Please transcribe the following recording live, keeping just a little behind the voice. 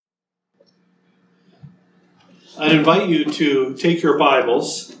I'd invite you to take your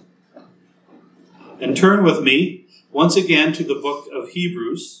Bibles and turn with me once again to the book of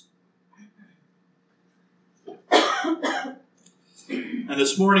Hebrews. And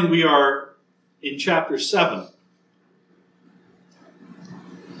this morning we are in chapter 7.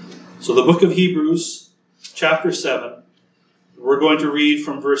 So the book of Hebrews, chapter 7, we're going to read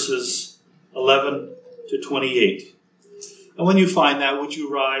from verses 11 to 28. And when you find that, would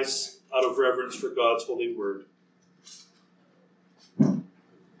you rise out of reverence for God's holy word?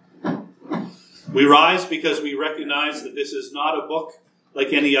 We rise because we recognize that this is not a book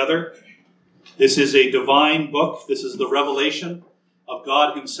like any other. This is a divine book. This is the revelation of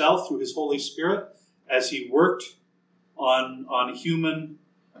God himself through his Holy Spirit as he worked on human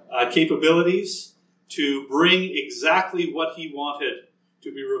capabilities to bring exactly what he wanted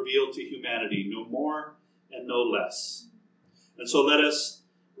to be revealed to humanity, no more and no less. And so let us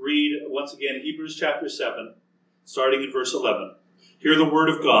read once again Hebrews chapter 7, starting in verse 11. Hear the word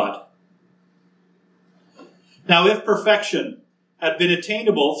of God. Now, if perfection had been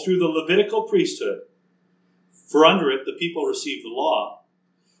attainable through the Levitical priesthood, for under it the people received the law,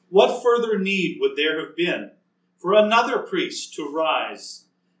 what further need would there have been for another priest to rise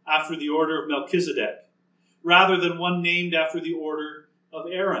after the order of Melchizedek, rather than one named after the order of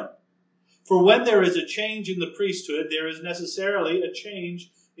Aaron? For when there is a change in the priesthood, there is necessarily a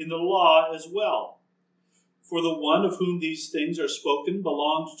change in the law as well. For the one of whom these things are spoken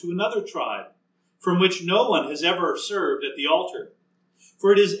belonged to another tribe, from which no one has ever served at the altar.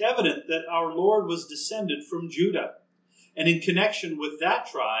 For it is evident that our Lord was descended from Judah, and in connection with that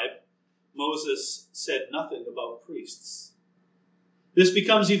tribe, Moses said nothing about priests. This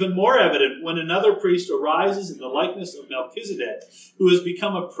becomes even more evident when another priest arises in the likeness of Melchizedek, who has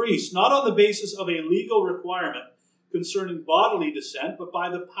become a priest, not on the basis of a legal requirement concerning bodily descent, but by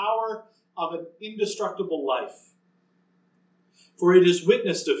the power of an indestructible life. For it is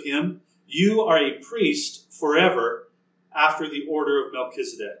witnessed of him, you are a priest forever after the order of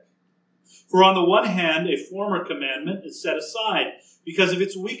Melchizedek. For on the one hand, a former commandment is set aside because of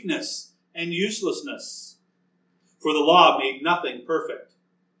its weakness and uselessness. For the law made nothing perfect.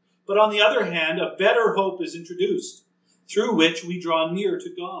 But on the other hand, a better hope is introduced, through which we draw near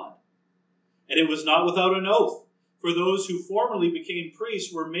to God. And it was not without an oath, for those who formerly became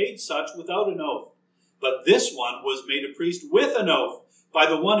priests were made such without an oath. But this one was made a priest with an oath, by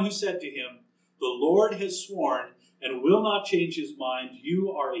the one who said to him, the Lord has sworn and will not change his mind.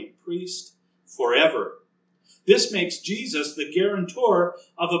 You are a priest forever. This makes Jesus the guarantor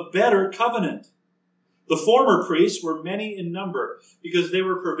of a better covenant. The former priests were many in number because they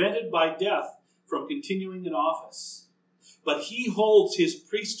were prevented by death from continuing in office. But he holds his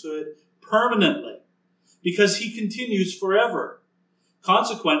priesthood permanently because he continues forever.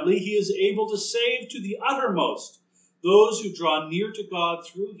 Consequently, he is able to save to the uttermost those who draw near to God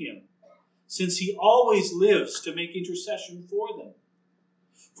through him, since he always lives to make intercession for them.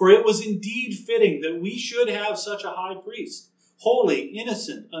 For it was indeed fitting that we should have such a high priest, holy,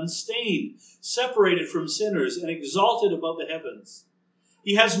 innocent, unstained, separated from sinners, and exalted above the heavens.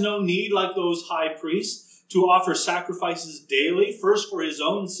 He has no need, like those high priests, to offer sacrifices daily, first for his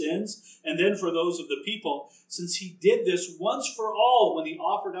own sins, and then for those of the people, since he did this once for all when he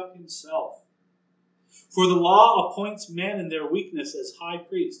offered up himself. For the law appoints men in their weakness as high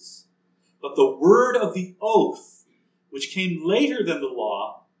priests. But the word of the oath, which came later than the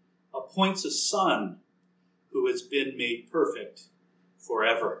law, appoints a son who has been made perfect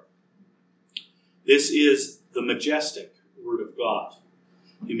forever. This is the majestic word of God.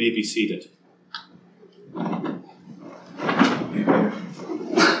 You may be seated.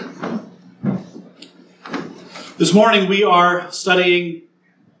 This morning we are studying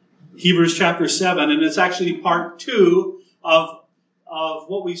Hebrews chapter 7, and it's actually part 2 of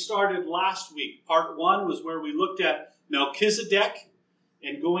what we started last week. Part 1 was where we looked at Melchizedek,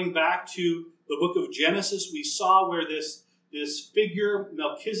 and going back to the book of Genesis, we saw where this figure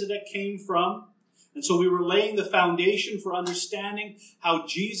Melchizedek came from. And so we were laying the foundation for understanding how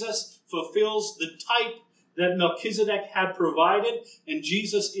Jesus fulfills the type that Melchizedek had provided, and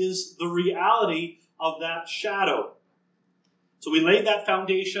Jesus is the reality of that shadow. So we laid that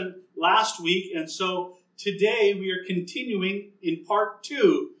foundation last week, and so today we are continuing in part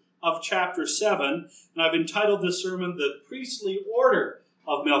 2 of chapter 7, and I've entitled this sermon, The Priestly Order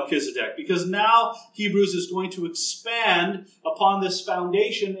of Melchizedek, because now Hebrews is going to expand upon this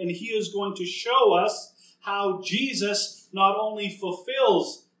foundation, and he is going to show us how Jesus not only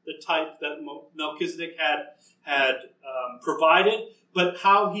fulfills the type that Melchizedek had provided, but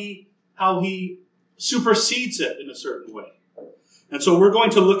how he supersedes it in a certain way. And so we're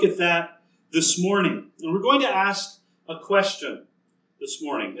going to look at that this morning. And we're going to ask a question this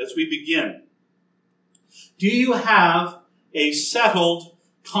morning as we begin. Do you have a settled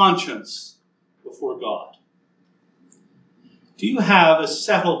conscience before God? Do you have a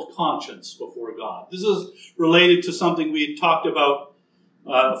settled conscience before God? This is related to something we had talked about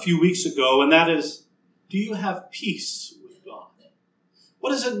a few weeks ago, and that is, do you have peace with God?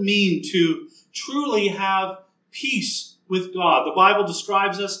 What does it mean to truly have peace with God? The Bible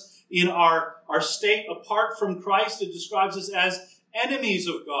describes us in our state apart from Christ. It describes us as enemies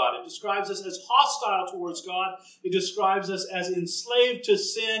of God. It describes us as hostile towards God. It describes us as enslaved to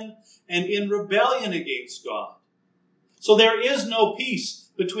sin and in rebellion against God. So there is no peace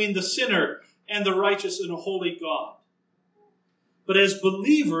between the sinner and the righteous and holy God. But as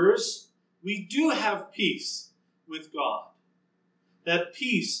believers, we do have peace with God. That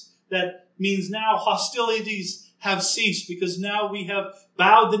peace that means now hostilities have ceased, because now we have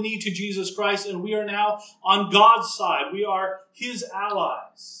bowed the knee to Jesus Christ and we are now on God's side. We are his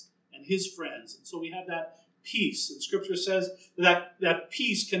allies and his friends. And so we have that peace. And Scripture says that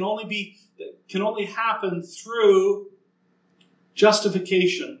peace can only happen through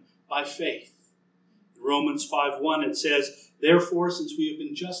justification by faith. In Romans 5:1 it says, therefore, since we have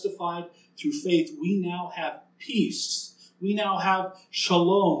been justified through faith, we now have peace. We now have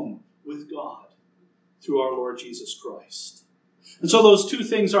shalom with God through our Lord Jesus Christ. And so those two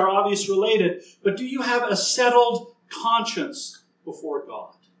things are obviously related. But do you have a settled conscience before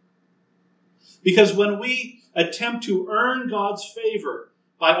God? Because when we attempt to earn God's favor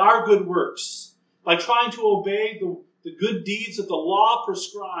by our good works, by trying to obey the good deeds that the law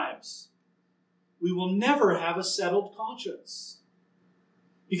prescribes, we will never have a settled conscience.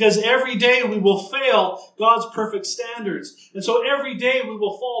 Because every day we will fail God's perfect standards. And so every day we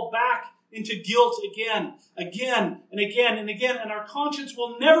will fall back into guilt again, and again, and our conscience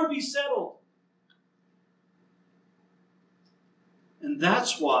will never be settled. And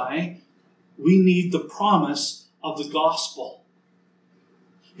that's why we need the promise of the gospel.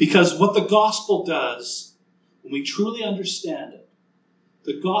 Because what the gospel does, when we truly understand it,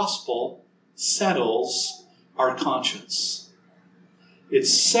 the gospel settles our conscience. It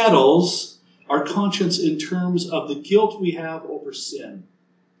settles our conscience in terms of the guilt we have over sin.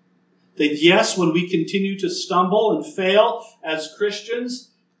 That yes, when we continue to stumble and fail as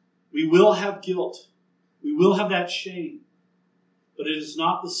Christians, we will have guilt. We will have that shame. But it is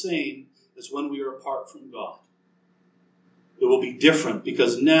not the same as when we are apart from God. It will be different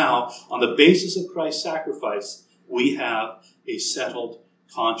because now, on the basis of Christ's sacrifice, we have a settled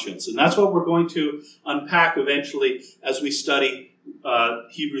conscience. And that's what we're going to unpack eventually as we study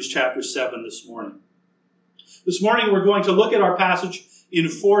Hebrews chapter 7 this morning. This morning we're going to look at our passage in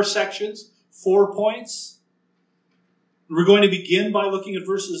 4 sections, 4 points. We're going to begin by looking at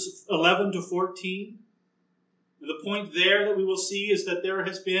verses 11 to 14. And the point there that we will see is that there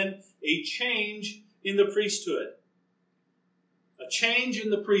has been a change in the priesthood. A change in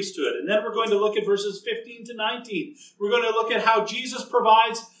the priesthood. And then we're going to look at verses 15 to 19. We're going to look at how Jesus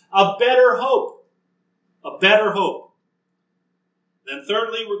provides a better hope. A better hope. Then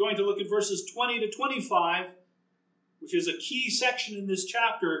thirdly, we're going to look at verses 20 to 25, which is a key section in this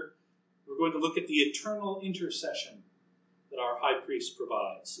chapter. We're going to look at the eternal intercession that our high priest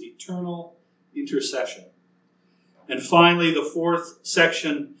provides. The eternal intercession. And finally, the fourth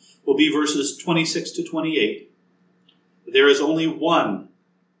section will be verses 26 to 28. There is only one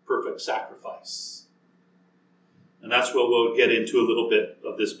perfect sacrifice. And that's what we'll get into a little bit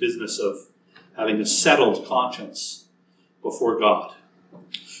of this business of having a settled conscience before God.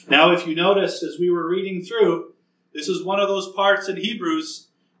 Now, if you noticed as we were reading through, this is one of those parts in Hebrews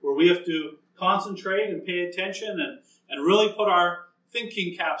where we have to concentrate and pay attention and really put our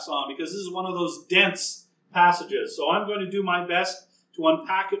thinking caps on, because this is one of those dense passages. So I'm going to do my best to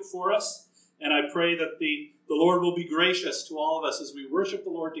unpack it for us, and I pray that the Lord will be gracious to all of us as we worship the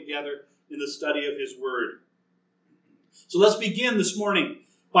Lord together in the study of His Word. So let's begin this morning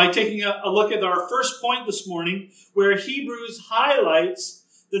by taking a look at our first point this morning, where Hebrews highlights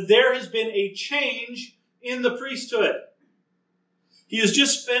that there has been a change in the priesthood. He has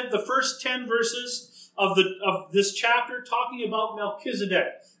just spent the first 10 verses of this chapter talking about Melchizedek,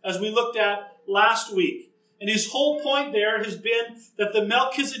 as we looked at last week. And his whole point there has been that the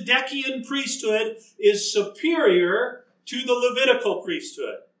Melchizedekian priesthood is superior to the Levitical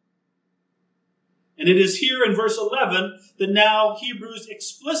priesthood. And it is here in verse 11 that now Hebrews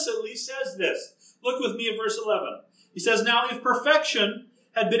explicitly says this. Look with me at verse 11. He says, now if perfection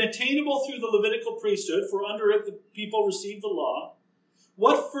had been attainable through the Levitical priesthood, for under it the people received the law,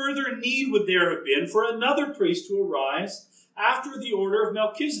 what further need would there have been for another priest to arise after the order of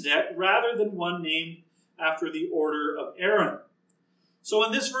Melchizedek rather than one named after the order of Aaron. So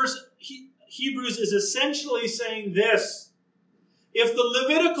in this verse, Hebrews is essentially saying this: if the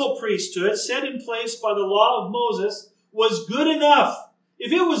Levitical priesthood set in place by the law of Moses was good enough,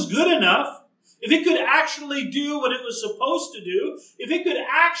 if it was good enough, if it could actually do what it was supposed to do, if it could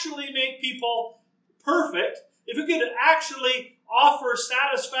actually make people perfect, if it could actually offer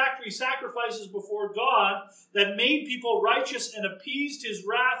satisfactory sacrifices before God that made people righteous and appeased his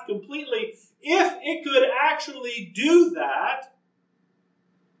wrath completely, if it could actually do that,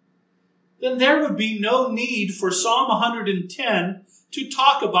 then there would be no need for Psalm 110 to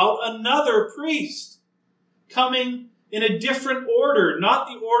talk about another priest coming in a different order, not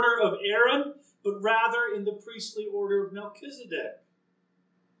the order of Aaron, but rather in the priestly order of Melchizedek.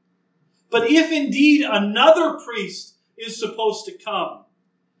 But if indeed another priest is supposed to come,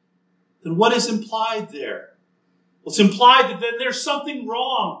 then what is implied there? Well, it's implied that then there's something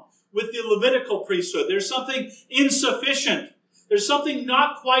wrong with the Levitical priesthood. There's something insufficient. There's something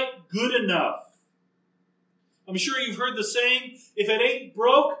not quite good enough. I'm sure you've heard the saying, if it ain't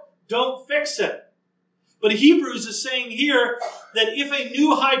broke, don't fix it. But Hebrews is saying here that if a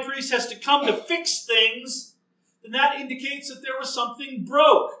new high priest has to come to fix things, then that indicates that there was something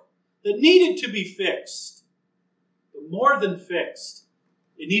broke that needed to be fixed. But more than fixed,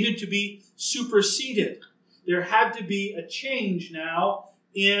 it needed to be superseded. There had to be a change now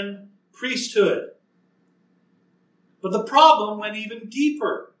in priesthood. But the problem went even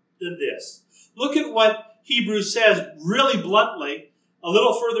deeper than this. Look at what Hebrews says really bluntly a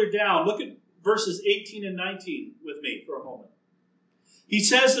little further down. Look at verses 18 and 19 with me for a moment. He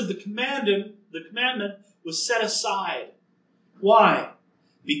says that the commandment was set aside. Why?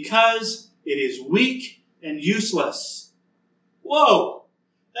 Because it is weak and useless. Whoa!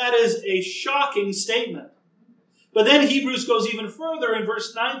 That is a shocking statement. But then Hebrews goes even further. In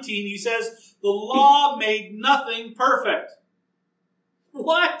verse 19, he says, the law made nothing perfect.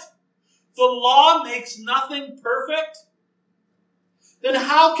 What? The law makes nothing perfect? Then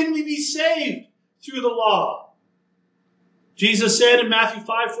how can we be saved through the law? Jesus said in Matthew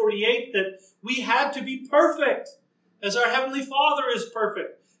 5:48 that we had to be perfect as our Heavenly Father is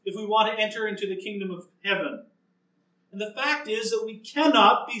perfect if we want to enter into the kingdom of heaven. And the fact is that we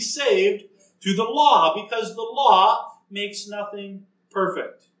cannot be saved through the law because the law makes nothing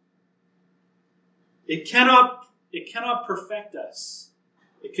perfect. It cannot perfect us.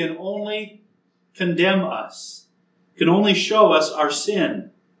 It can only condemn us. It can only show us our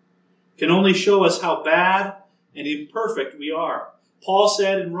sin. It can only show us how bad and imperfect we are. Paul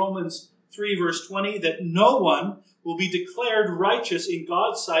said in Romans 3 verse 20 that no one will be declared righteous in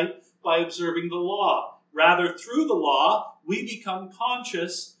God's sight by observing the law. Rather, through the law, we become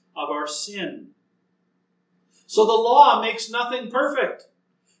conscious of our sin. So the law makes nothing perfect.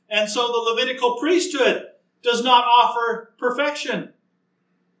 And so the Levitical priesthood does not offer perfection,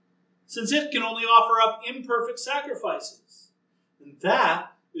 since it can only offer up imperfect sacrifices. And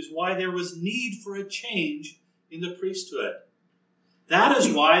that is why there was need for a change in the priesthood. That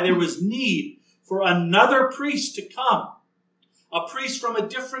is why there was need for another priest to come. A priest from a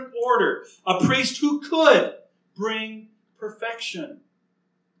different order. A priest who could bring perfection.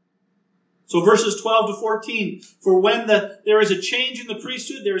 So verses 12 to 14. For when there is a change in the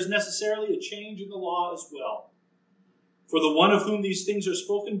priesthood, there is necessarily a change in the law as well. For the one of whom these things are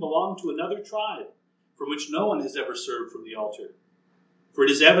spoken belonged to another tribe, from which no one has ever served from the altar. For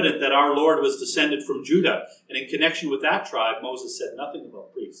it is evident that our Lord was descended from Judah, and in connection with that tribe, Moses said nothing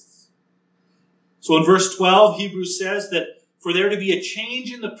about priests. So in verse 12, Hebrews says that for there to be a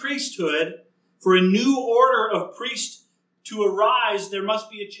change in the priesthood, for a new order of priests to arise, there must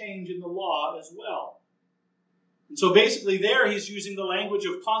be a change in the law as well. And so basically there he's using the language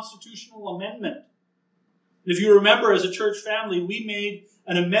of constitutional amendment. If you remember, as a church family, we made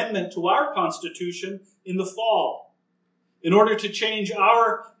an amendment to our constitution in the fall. In order to change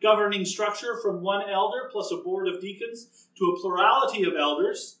our governing structure from one elder plus a board of deacons to a plurality of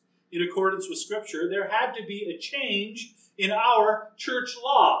elders, in accordance with Scripture, there had to be a change in our church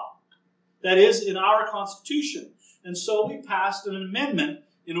law. That is, in our constitution. And so we passed an amendment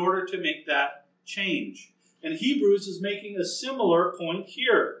in order to make that change. And Hebrews is making a similar point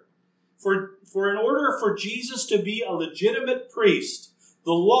here. For in order for Jesus to be a legitimate priest,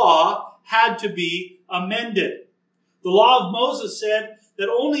 the law had to be amended. The law of Moses said that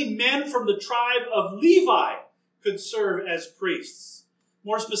only men from the tribe of Levi could serve as priests.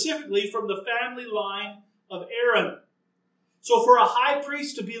 More specifically, from the family line of Aaron. So for a high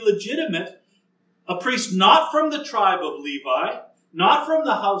priest to be legitimate, a priest not from the tribe of Levi, not from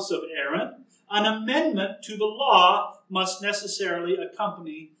the house of Aaron, an amendment to the law must necessarily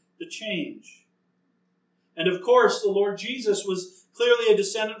accompany the change. And of course, the Lord Jesus was clearly a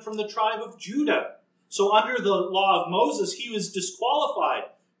descendant from the tribe of Judah. So under the law of Moses, he was disqualified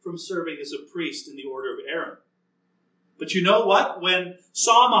from serving as a priest in the order of Aaron. But you know what? When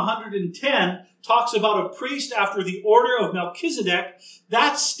Psalm 110 talks about a priest after the order of Melchizedek,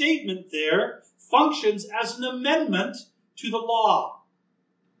 that statement there functions as an amendment to the law.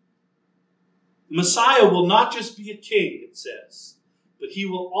 The Messiah will not just be a king, it says, but he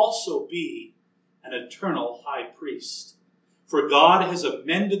will also be an eternal high priest. For God has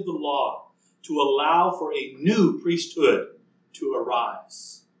amended the law to allow for a new priesthood to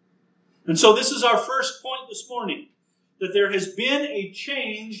arise. And so this is our first point this morning, that there has been a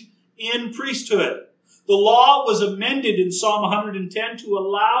change in priesthood. The law was amended in Psalm 110 to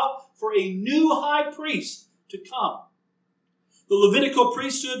allow for a new high priest to come. The Levitical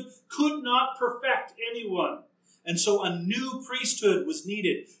priesthood could not perfect anyone, and so a new priesthood was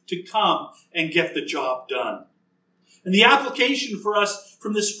needed to come and get the job done. And the application for us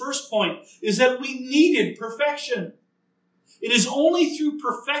from this first point is that we needed perfection. It is only through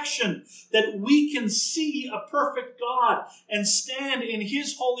perfection that we can see a perfect God and stand in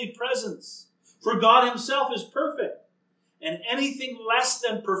his holy presence. For God himself is perfect, and anything less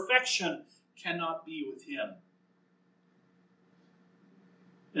than perfection cannot be with him.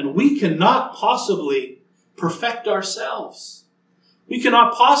 And we cannot possibly perfect ourselves. We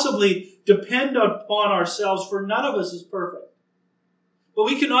cannot possibly depend upon ourselves, for none of us is perfect. But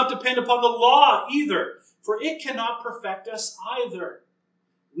we cannot depend upon the law either, for it cannot perfect us either.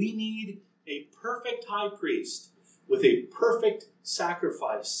 We need a perfect high priest with a perfect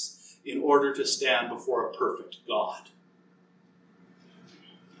sacrifice in order to stand before a perfect God.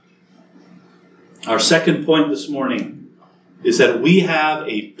 Our second point this morning is that we have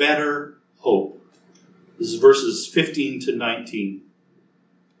a better hope. This is verses 15 to 19.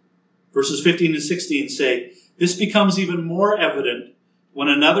 Verses 15 and 16 say, "This becomes even more evident when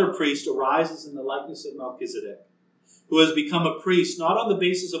another priest arises in the likeness of Melchizedek, who has become a priest not on the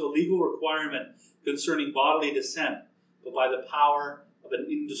basis of a legal requirement concerning bodily descent, but by the power of an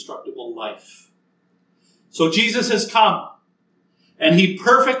indestructible life." So Jesus has come, and he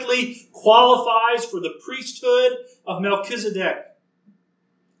perfectly qualifies for the priesthood of Melchizedek.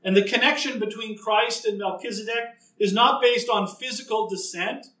 And the connection between Christ and Melchizedek is not based on physical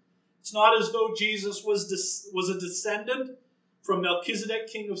descent. It's not as though Jesus was a descendant from Melchizedek,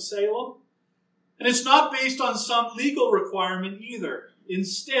 king of Salem. And it's not based on some legal requirement either.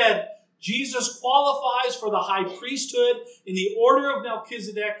 Instead, Jesus qualifies for the high priesthood in the order of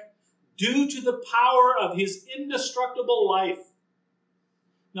Melchizedek due to the power of his indestructible life.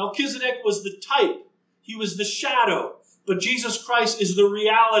 Melchizedek was the type. He was the shadow. But Jesus Christ is the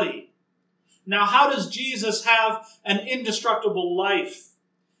reality. Now, how does Jesus have an indestructible life?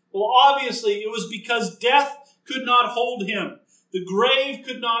 Well, obviously, it was because death could not hold him. The grave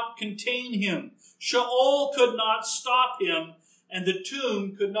could not contain him. Sheol could not stop him. And the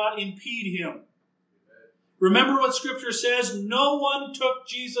tomb could not impede him. Remember what Scripture says? No one took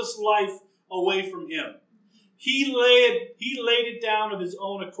Jesus' life away from him. He laid it down of his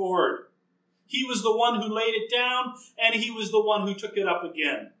own accord. He was the one who laid it down, and he was the one who took it up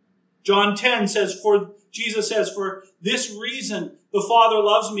again. John 10 says, Jesus says, "For this reason the Father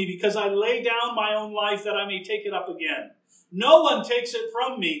loves me, because I lay down my own life that I may take it up again. No one takes it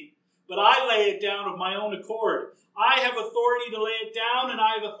from me, but I lay it down of my own accord. I have authority to lay it down, and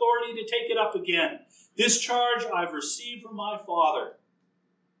I have authority to take it up again. This charge I've received from my Father."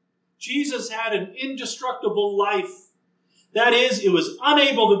 Jesus had an indestructible life. That is, it was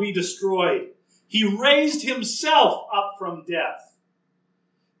unable to be destroyed. He raised himself up from death.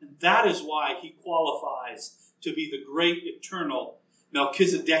 And that is why he qualifies to be the great eternal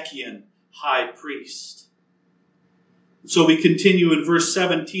Melchizedekian high priest. So we continue in verse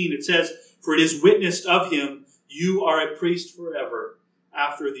 17. It says, "For it is witnessed of him, you are a priest forever,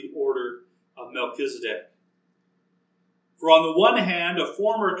 after the order of Melchizedek." For on the one hand, a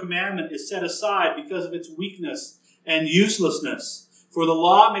former commandment is set aside because of its weakness and uselessness, for the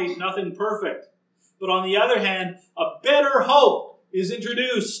law made nothing perfect. But on the other hand, a better hope is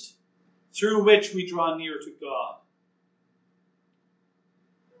introduced, through which we draw near to God.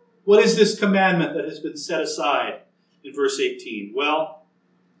 What is this commandment that has been set aside in verse 18? Well,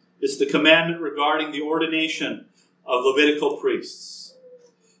 it's the commandment regarding the ordination of Levitical priests.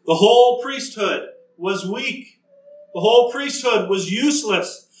 The whole priesthood was weak. The whole priesthood was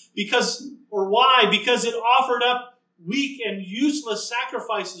useless. Why? Because it offered up weak and useless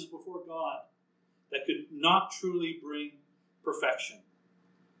sacrifices before God that could not truly bring perfection.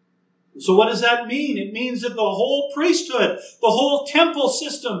 So what does that mean? It means that the whole priesthood, the whole temple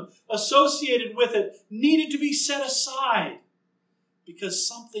system associated with it needed to be set aside because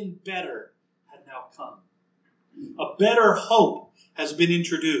something better had now come. A better hope has been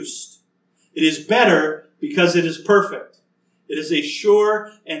introduced. It is better because it is perfect. It is a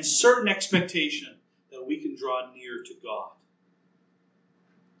sure and certain expectation that we can draw near to God.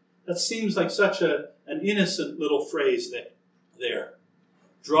 That seems like such an innocent little phrase there.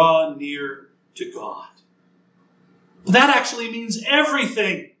 Draw near to God. But that actually means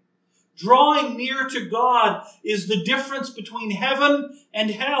everything. Drawing near to God is the difference between heaven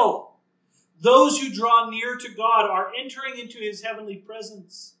and hell. Those who draw near to God are entering into his heavenly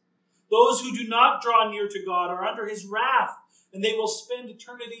presence. Those who do not draw near to God are under his wrath, and they will spend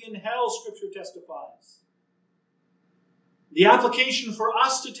eternity in hell, Scripture testifies. The application for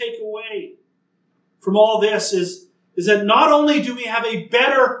us to take away from all this is that not only do we have a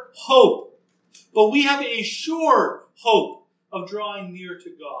better hope, but we have a sure hope of drawing near to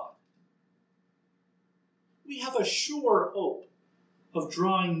God. We have a sure hope of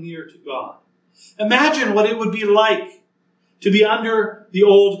drawing near to God. Imagine what it would be like to be under the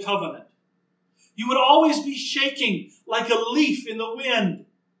old covenant. You would always be shaking like a leaf in the wind.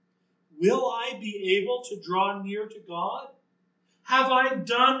 Will I be able to draw near to God? Have I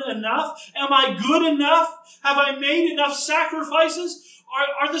done enough? Am I good enough? Have I made enough sacrifices?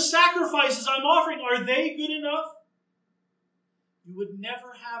 Are the sacrifices I'm offering, are they good enough? You would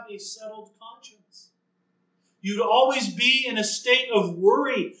never have a settled conscience. You'd always be in a state of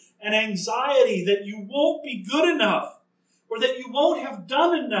worry and anxiety that you won't be good enough or that you won't have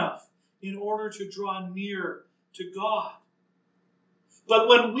done enough in order to draw near to God. But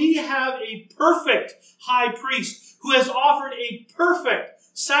when we have a perfect high priest who has offered a perfect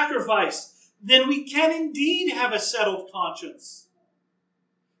sacrifice, then we can indeed have a settled conscience.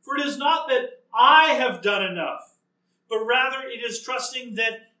 For it is not that I have done enough, but rather it is trusting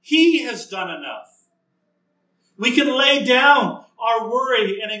that he has done enough. We can lay down our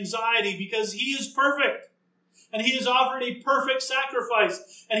worry and anxiety because he is perfect, and he has offered a perfect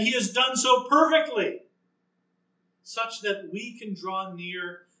sacrifice, and he has done so perfectly, such that we can draw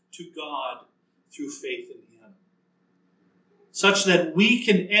near to God through faith in him. Such that we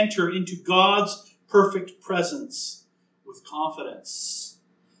can enter into God's perfect presence with confidence.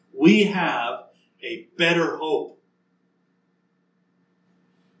 We have a better hope.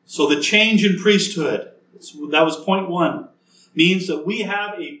 So the change in priesthood, that was point 1, means that we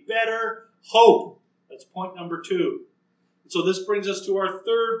have a better hope. That's point number 2. So this brings us to our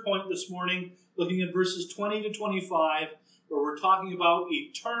third point this morning, looking at verses 20 to 25, where we're talking about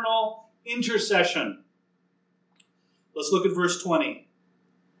eternal intercession. Let's look at verse 20.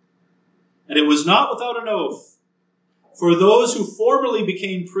 And it was not without an oath, for those who formerly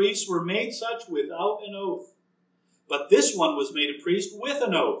became priests were made such without an oath. But this one was made a priest with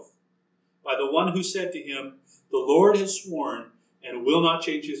an oath, by the one who said to him, the Lord has sworn and will not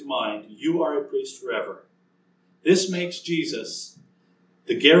change his mind. You are a priest forever. This makes Jesus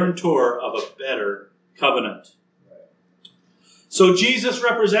the guarantor of a better covenant. So Jesus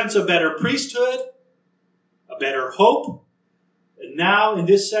represents a better priesthood, a better hope, and now in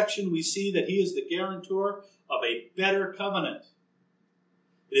this section we see that he is the guarantor of a better covenant.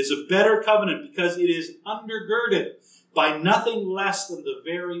 It is a better covenant because it is undergirded by nothing less than the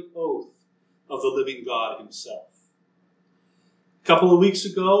very oath of the living God himself. A couple of weeks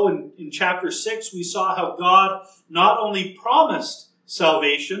ago in chapter 6, we saw how God not only promised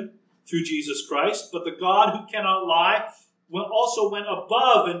salvation through Jesus Christ, but the God who cannot lie also went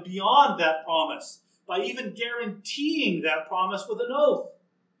above and beyond that promise by even guaranteeing that promise with an oath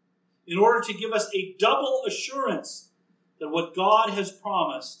in order to give us a double assurance that what God has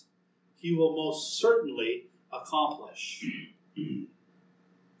promised, he will most certainly accomplish.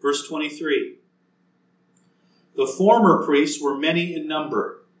 Verse 23. The former priests were many in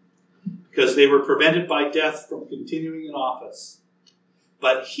number, because they were prevented by death from continuing in office.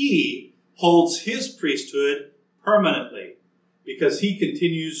 But he holds his priesthood permanently, because he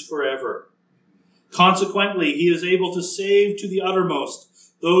continues forever. Consequently, he is able to save to the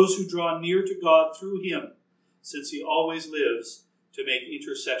uttermost those who draw near to God through him, since he always lives to make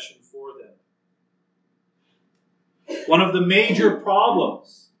intercession for them. One of the major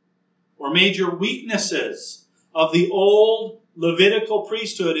problems or major weaknesses of the old Levitical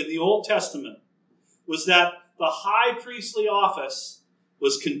priesthood in the Old Testament was that the high priestly office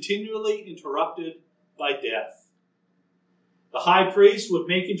was continually interrupted by death. The high priest would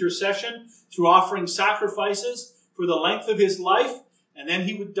make intercession through offering sacrifices for the length of his life, and then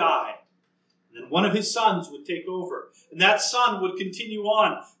he would die. And then one of his sons would take over. And that son would continue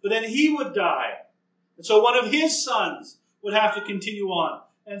on. But then he would die. And so one of his sons would have to continue on.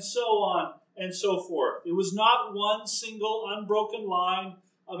 And so on and so forth. It was not one single unbroken line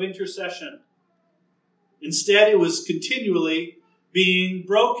of intercession. Instead, it was continually being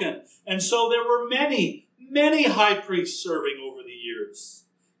broken. And so there were many, many high priests serving over the years,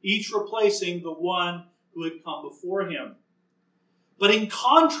 each replacing the one who had come before him. But in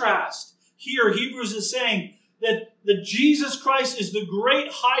contrast, here Hebrews is saying that Jesus Christ is the great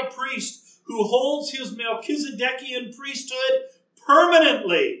high priest who holds his Melchizedekian priesthood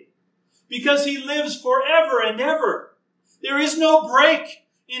permanently because he lives forever and ever. There is no break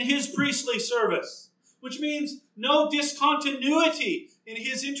in his priestly service, which means no discontinuity in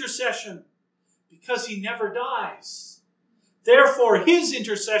his intercession because he never dies. Therefore, his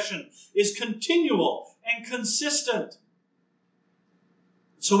intercession is continual and consistent.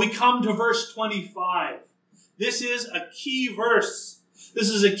 So we come to verse 25. This is a key verse. This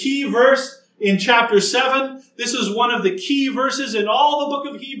is a key verse in chapter 7. This is one of the key verses in all the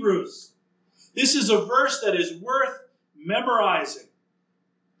book of Hebrews. This is a verse that is worth memorizing.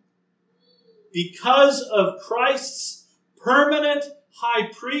 Because of Christ's permanent high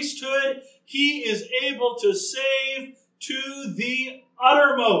priesthood, he is able to save to the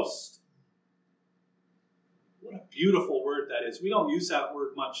uttermost. What a beautiful word that is. We don't use that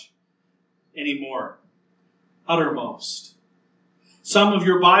word much anymore. Uttermost. Some of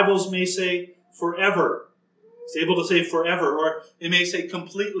your Bibles may say forever. He's able to save forever. Or it may say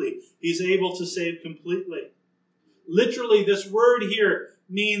completely. He's able to save completely. Literally, this word here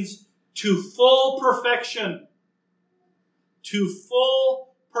means to full perfection. To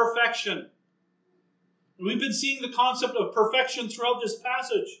full perfection. And we've been seeing the concept of perfection throughout this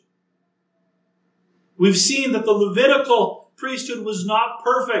passage. We've seen that the Levitical priesthood was not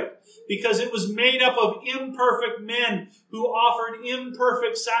perfect because it was made up of imperfect men who offered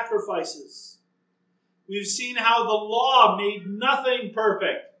imperfect sacrifices. We've seen how the law made nothing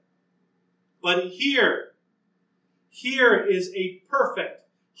perfect. But here is a perfect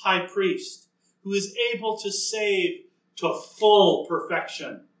high priest who is able to save to full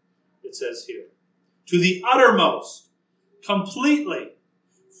perfection, it says here. To the uttermost, completely,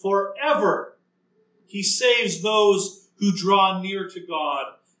 forever. He saves those who draw near to God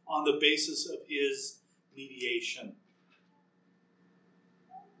on the basis of his mediation.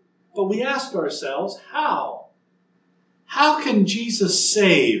 But we ask ourselves, how? How can Jesus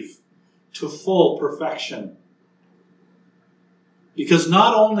save to full perfection? Because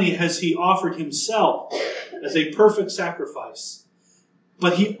not only has he offered himself as a perfect sacrifice,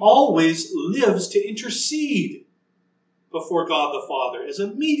 but he always lives to intercede before God the Father as a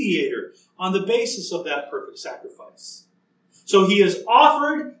mediator on the basis of that perfect sacrifice. So he has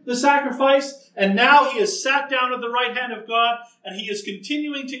offered the sacrifice, and now he has sat down at the right hand of God, and he is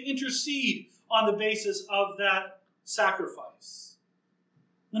continuing to intercede on the basis of that sacrifice.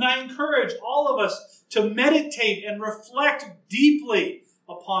 And I encourage all of us to meditate and reflect deeply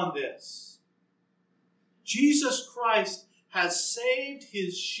upon this. Jesus Christ has saved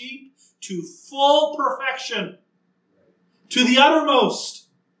his sheep to full perfection, to the uttermost.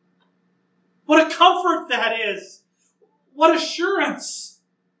 What a comfort that is. What assurance.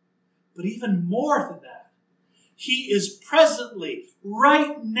 But even more than that, he is presently,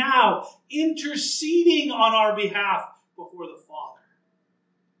 right now, interceding on our behalf before the Father.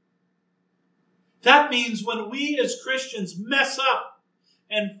 That means when we as Christians mess up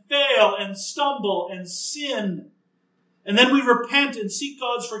and fail and stumble and sin, and then we repent and seek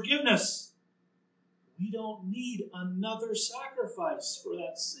God's forgiveness, we don't need another sacrifice for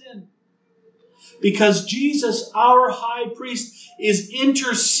that sin. Because Jesus, our high priest, is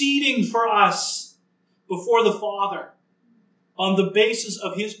interceding for us before the Father on the basis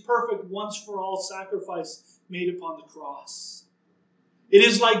of his perfect once-for-all sacrifice made upon the cross. It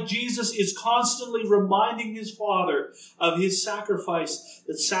is like Jesus is constantly reminding his Father of his sacrifice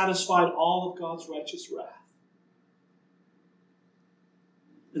that satisfied all of God's righteous wrath.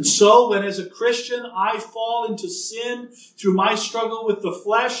 And so when as a Christian I fall into sin through my struggle with the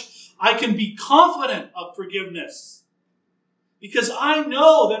flesh, I can be confident of forgiveness. Because I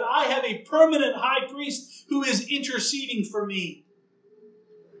know that I have a permanent high priest who is interceding for me.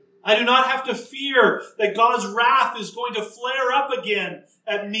 I do not have to fear that God's wrath is going to flare up again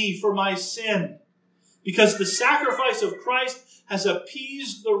at me for my sin. Because the sacrifice of Christ has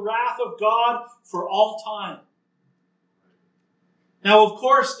appeased the wrath of God for all time. Now, of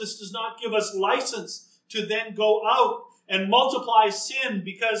course, this does not give us license to then go out and multiply sin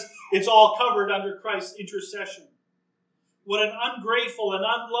because it's all covered under Christ's intercession. what an ungrateful and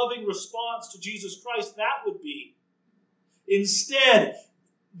unloving response to Jesus Christ that would be. Instead,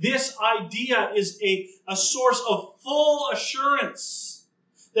 this idea is a source of full assurance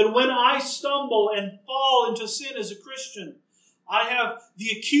that when I stumble and fall into sin as a Christian, I have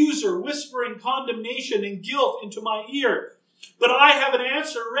the accuser whispering condemnation and guilt into my ear, but I have an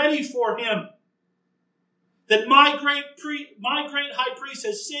answer ready for him. That my great high priest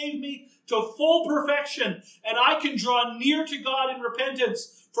has saved me to full perfection, and I can draw near to God in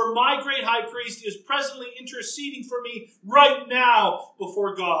repentance, for my great high priest is presently interceding for me right now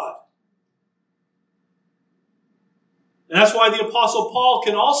before God. And that's why the Apostle Paul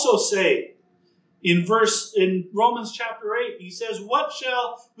can also say in Romans chapter 8, he says, "What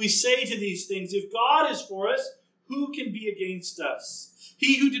shall we say to these things? If God is for us, who can be against us?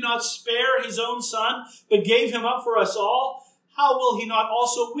 He who did not spare his own son, but gave him up for us all, how will he not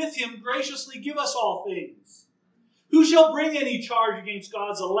also with him graciously give us all things? Who shall bring any charge against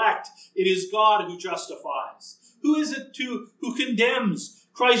God's elect? It is God who justifies. Who is it who condemns?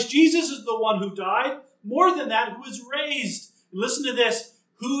 Christ Jesus is the one who died, more than that, who is raised." And listen to this.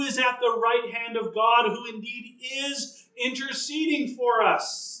 "Who is at the right hand of God, who indeed is interceding for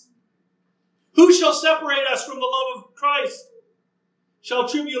us. Who shall separate us from the love of Christ? Shall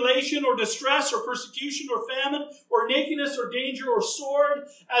tribulation or distress or persecution or famine or nakedness or danger or sword,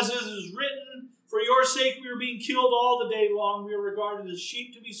 as it is written, for your sake we are being killed all the day long. We are regarded as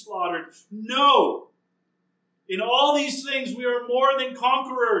sheep to be slaughtered. No! In all these things we are more than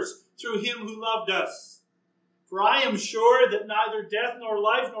conquerors through him who loved us. For I am sure that neither death nor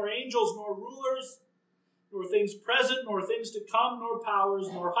life nor angels nor rulers nor things present nor things to come nor powers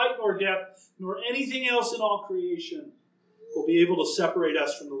nor height nor depth nor anything else in all creation will be able to separate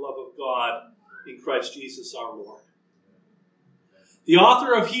us from the love of God in Christ Jesus our Lord." The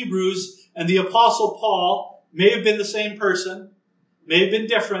author of Hebrews and the Apostle Paul may have been the same person, may have been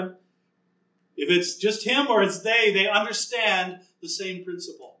different. If it's just him or it's they understand the same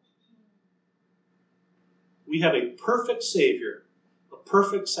principle. We have a perfect Savior, a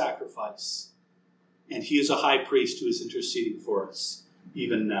perfect sacrifice, and he is a high priest who is interceding for us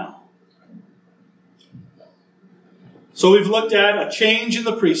even now. So we've looked at a change in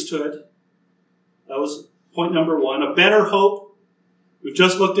the priesthood. That was point number one. A better hope. We've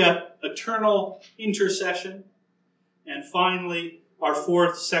just looked at eternal intercession. And finally, our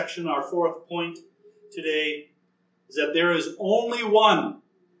fourth section, our fourth point today, is that there is only one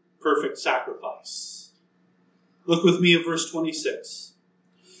perfect sacrifice. Look with me at verse 26.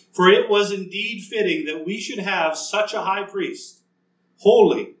 "For it was indeed fitting that we should have such a high priest,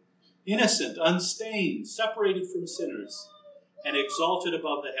 holy, innocent, unstained, separated from sinners, and exalted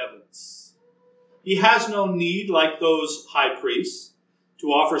above the heavens. He has no need, like those high priests, to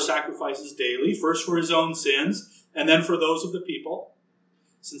offer sacrifices daily, first for his own sins, and then for those of the people,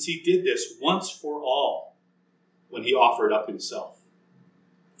 since he did this once for all when he offered up himself.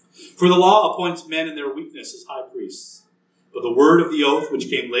 For the law appoints men in their weakness as high priests, but the word of the oath, which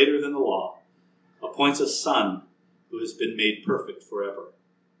came later than the law, appoints a son who has been made perfect forever."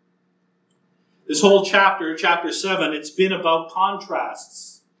 This whole chapter, chapter 7, it's been about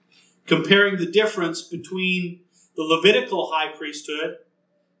contrasts, comparing the difference between the Levitical high priesthood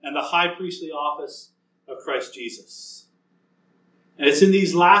and the high priestly office of Christ Jesus. And it's in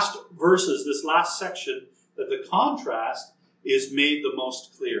these last verses, this last section, that the contrast is made the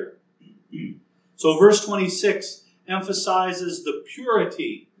most clear. So verse 26 emphasizes the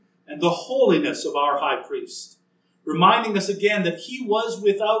purity and the holiness of our high priest, reminding us again that he was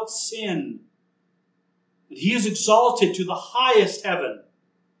without sin, and he is exalted to the highest heaven.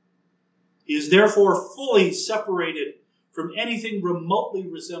 He is therefore fully separated from anything remotely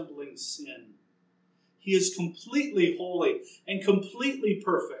resembling sin. He is completely holy and completely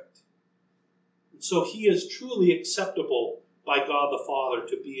perfect. And so he is truly acceptable by God the Father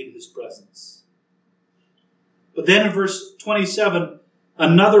to be in his presence. But then in verse 27,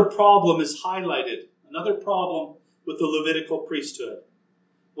 another problem is highlighted. Another problem with the Levitical priesthood.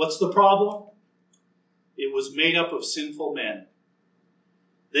 What's the problem? It was made up of sinful men.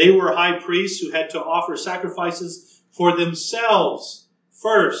 They were high priests who had to offer sacrifices for themselves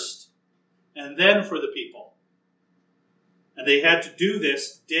first, and then for the people. And they had to do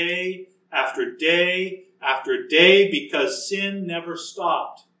this day after day after day because sin never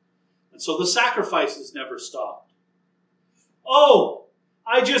stopped. And so the sacrifices never stopped. Oh,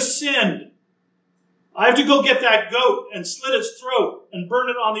 I just sinned. I have to go get that goat and slit its throat and burn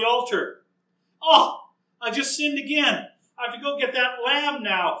it on the altar. Oh, I just sinned again. I have to go get that lamb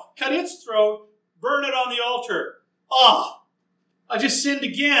now, cut its throat, burn it on the altar. Oh, I just sinned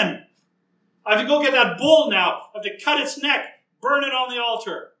again. I have to go get that bull now. I have to cut its neck, burn it on the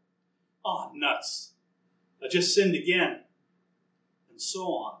altar. Oh, nuts. I just sinned again. And so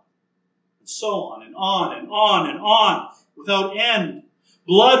on. And so on and on and on and on without end.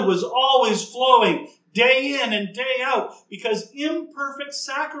 Blood was always flowing day in and day out because imperfect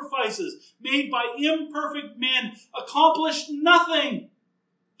sacrifices made by imperfect men accomplished nothing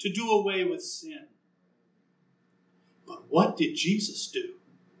to do away with sin. But what did Jesus do?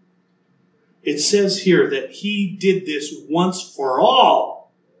 It says here that he did this once for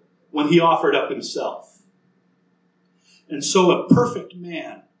all when he offered up himself. And so a perfect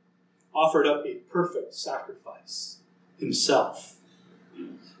man offered up a perfect sacrifice himself.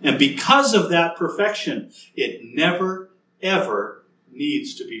 And because of that perfection, it never, ever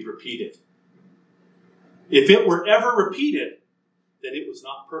needs to be repeated. If it were ever repeated, then it was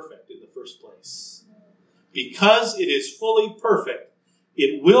not perfect in the first place. Because it is fully perfect,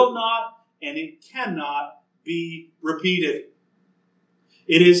 it will not and it cannot be repeated.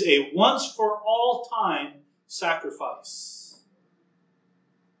 It is a once for all time sacrifice.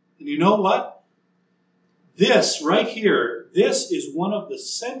 And you know what? This right here, this is one of the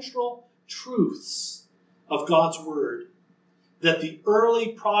central truths of God's Word that the early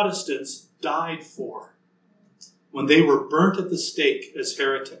Protestants died for when they were burnt at the stake as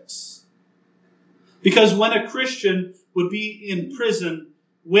heretics. Because when a Christian would be in prison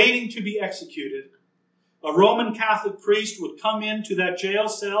waiting to be executed, a Roman Catholic priest would come into that jail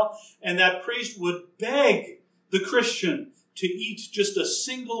cell and that priest would beg the Christian to eat just a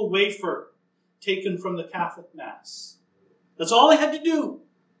single wafer taken from the Catholic Mass. That's all he had to do.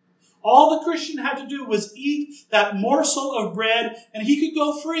 All the Christian had to do was eat that morsel of bread and he could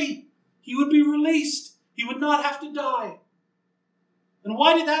go free. He would be released. He would not have to die. And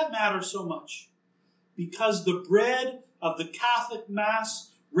why did that matter so much? Because the bread of the Catholic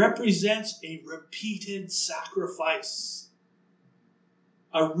Mass represents a repeated sacrifice.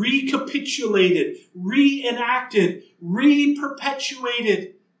 A recapitulated, reenacted,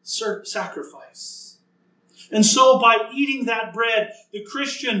 re-perpetuated sacrifice. And so by eating that bread, the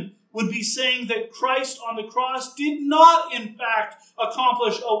Christian would be saying that Christ on the cross did not, in fact,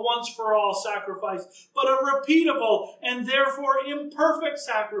 accomplish a once-for-all sacrifice, but a repeatable and therefore imperfect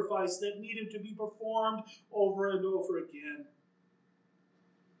sacrifice that needed to be performed over and over again.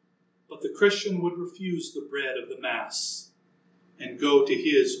 But the Christian would refuse the bread of the Mass and go to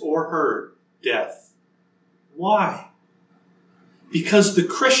his or her death. Why? Because the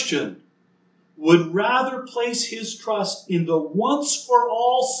Christian would rather place his trust in the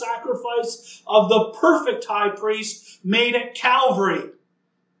once-for-all sacrifice of the perfect high priest made at Calvary,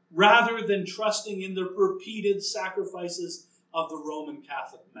 rather than trusting in the repeated sacrifices of the Roman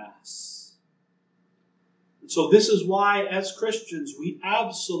Catholic Mass. And so this is why, as Christians, we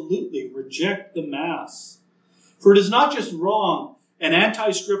absolutely reject the Mass. For it is not just wrong and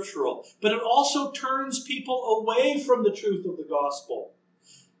anti-scriptural, but it also turns people away from the truth of the gospel.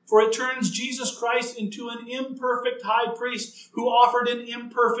 For it turns Jesus Christ into an imperfect high priest who offered an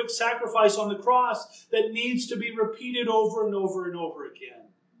imperfect sacrifice on the cross that needs to be repeated over and over and over again.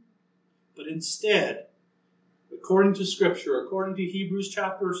 But instead, according to Scripture, according to Hebrews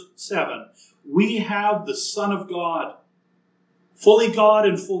chapter 7, we have the Son of God, fully God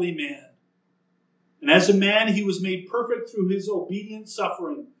and fully man. And as a man, he was made perfect through his obedient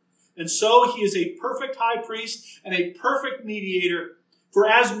suffering. And so he is a perfect high priest and a perfect mediator. For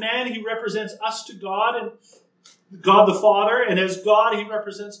as man, he represents us to God and God the Father, and as God, he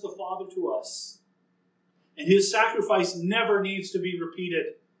represents the Father to us. And his sacrifice never needs to be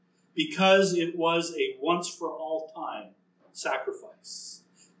repeated because it was a once-for-all-time sacrifice.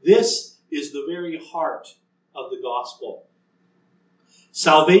 This is the very heart of the gospel.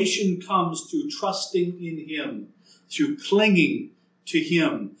 Salvation comes through trusting in him, through clinging to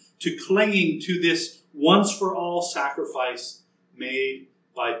him, to clinging to this once-for-all sacrifice made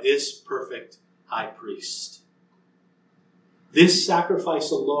by this perfect high priest. This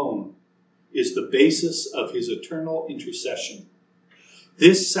sacrifice alone is the basis of his eternal intercession.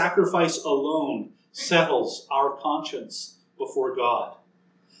 This sacrifice alone settles our conscience before God.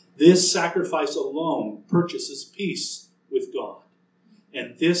 This sacrifice alone purchases peace with God.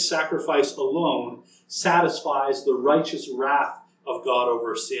 And this sacrifice alone satisfies the righteous wrath of God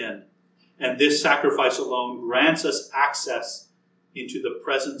over sin. And this sacrifice alone grants us access into the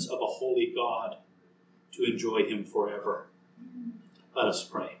presence of a holy God to enjoy him forever. Let us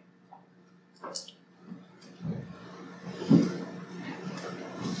pray.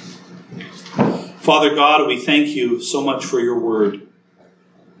 Father God, we thank you so much for your word.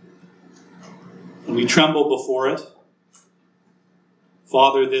 And we tremble before it.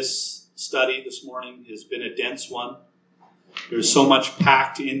 Father, this study this morning has been a dense one. There's so much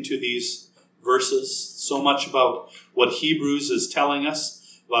packed into these verses, so much about what Hebrews is telling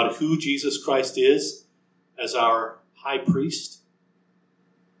us about who Jesus Christ is as our high priest.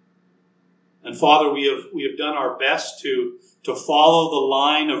 And Father, we have done our best to follow the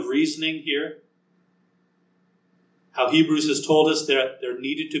line of reasoning here. How Hebrews has told us that there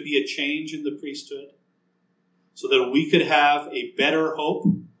needed to be a change in the priesthood so that we could have a better hope,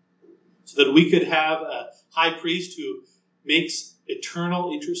 so that we could have a high priest who makes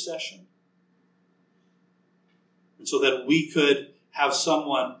eternal intercession, and so that we could have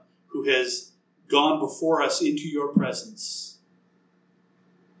someone who has gone before us into your presence,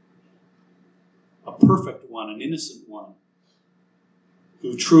 a perfect one, an innocent one,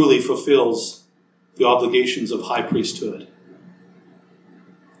 who truly fulfills the obligations of high priesthood.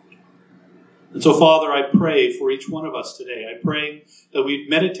 And so, Father, I pray for each one of us today. I pray that we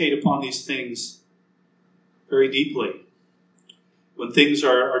meditate upon these things very deeply. When things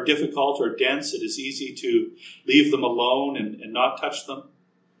are difficult or dense, it is easy to leave them alone and not touch them.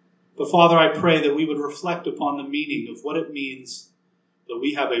 But Father, I pray that we would reflect upon the meaning of what it means that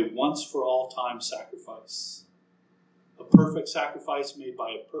we have a once-for-all-time sacrifice. A perfect sacrifice made by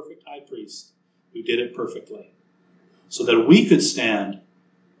a perfect high priest who did it perfectly, so that we could stand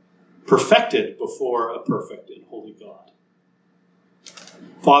perfected before a perfect and holy God.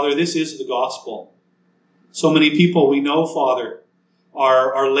 Father, this is the gospel. So many people we know, Father,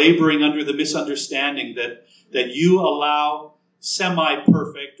 are laboring under the misunderstanding that you allow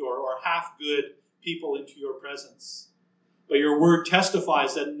semi-perfect or half-good people into your presence. But your word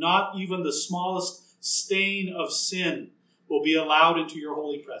testifies that not even the smallest stain of sin will be allowed into your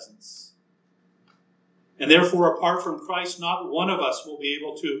holy presence. And therefore, apart from Christ, not one of us will be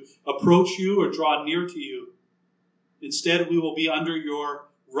able to approach you or draw near to you. Instead, we will be under your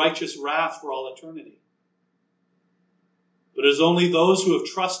righteous wrath for all eternity. But it is only those who have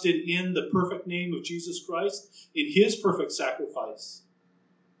trusted in the perfect name of Jesus Christ, in his perfect sacrifice,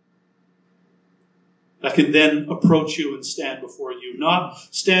 that can then approach you and stand before you, not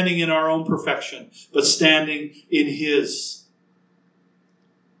standing in our own perfection, but standing in his.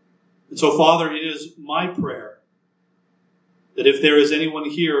 And so, Father, it is my prayer that if there is anyone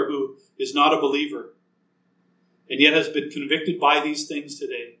here who is not a believer and yet has been convicted by these things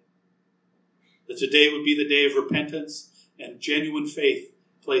today, that today would be the day of repentance and genuine faith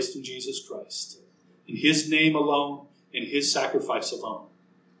placed in Jesus Christ, in his name alone, in his sacrifice alone.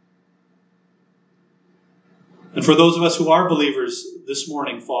 And for those of us who are believers this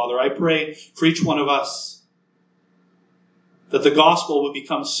morning, Father, I pray for each one of us that the gospel would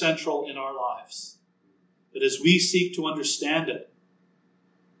become central in our lives. That as we seek to understand it,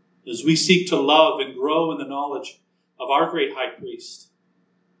 as we seek to love and grow in the knowledge of our great high priest,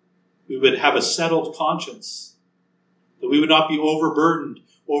 we would have a settled conscience, that we would not be overburdened,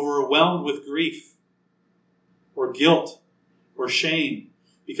 overwhelmed with grief or guilt or shame,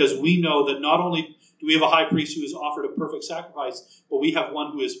 because we know that not only do we have a high priest who has offered a perfect sacrifice, but we have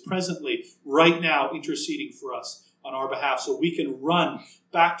one who is presently, right now, interceding for us on our behalf, so we can run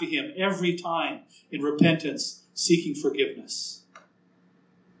back to him every time in repentance, seeking forgiveness.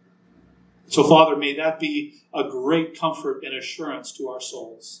 So, Father, may that be a great comfort and assurance to our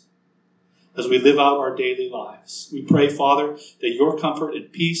souls as we live out our daily lives. We pray, Father, that your comfort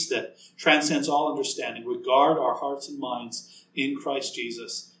and peace that transcends all understanding would guard our hearts and minds in Christ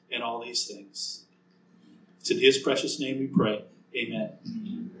Jesus in all these things. It's in his precious name we pray.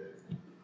 Amen.